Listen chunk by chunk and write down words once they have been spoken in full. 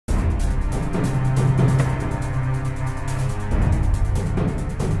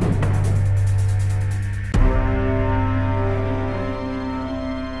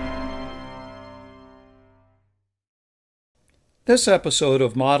This episode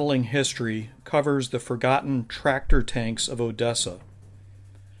of Modeling History covers the forgotten tractor tanks of Odessa.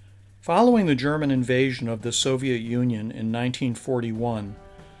 Following the German invasion of the Soviet Union in 1941,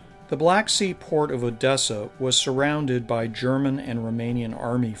 the Black Sea port of Odessa was surrounded by German and Romanian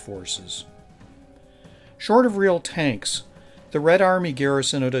army forces. Short of real tanks, the Red Army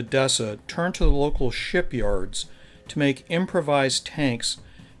garrison at Odessa turned to the local shipyards to make improvised tanks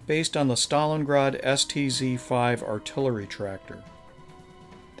based on the Stalingrad STZ-5 artillery tractor.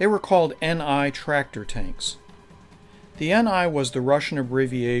 They were called NI tractor tanks. The NI was the Russian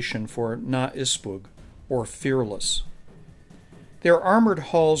abbreviation for Na Ispug, or fearless. Their armored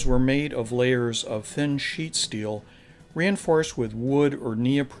hulls were made of layers of thin sheet steel reinforced with wood or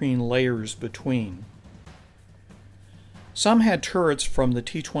neoprene layers between. Some had turrets from the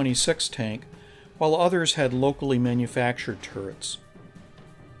T-26 tank, while others had locally manufactured turrets.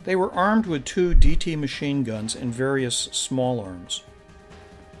 They were armed with 2 DT machine guns and various small arms.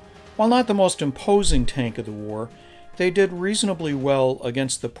 While not the most imposing tank of the war, they did reasonably well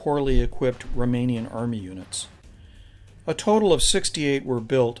against the poorly equipped Romanian army units. A total of 68 were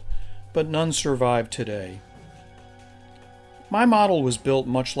built, but none survive today. My model was built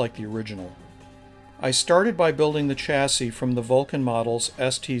much like the original. I started by building the chassis from the Vulcan Models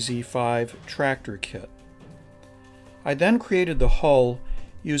STZ-5 tractor kit. I then created the hull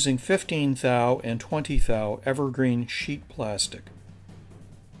using 15 thou and 20 thou evergreen sheet plastic.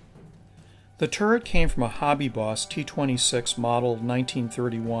 The turret came from a Hobby Boss T-26 model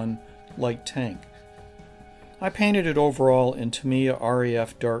 1931 light tank. I painted it overall in Tamiya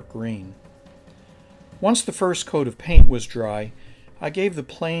RAF dark green. Once the first coat of paint was dry, I gave the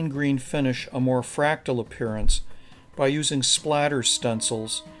plain green finish a more fractal appearance by using splatter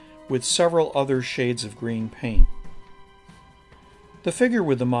stencils with several other shades of green paint. The figure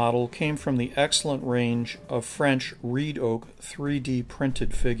with the model came from the excellent range of French reed oak 3D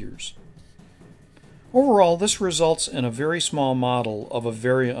printed figures. Overall, this results in a very small model of a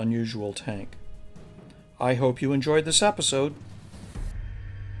very unusual tank. I hope you enjoyed this episode.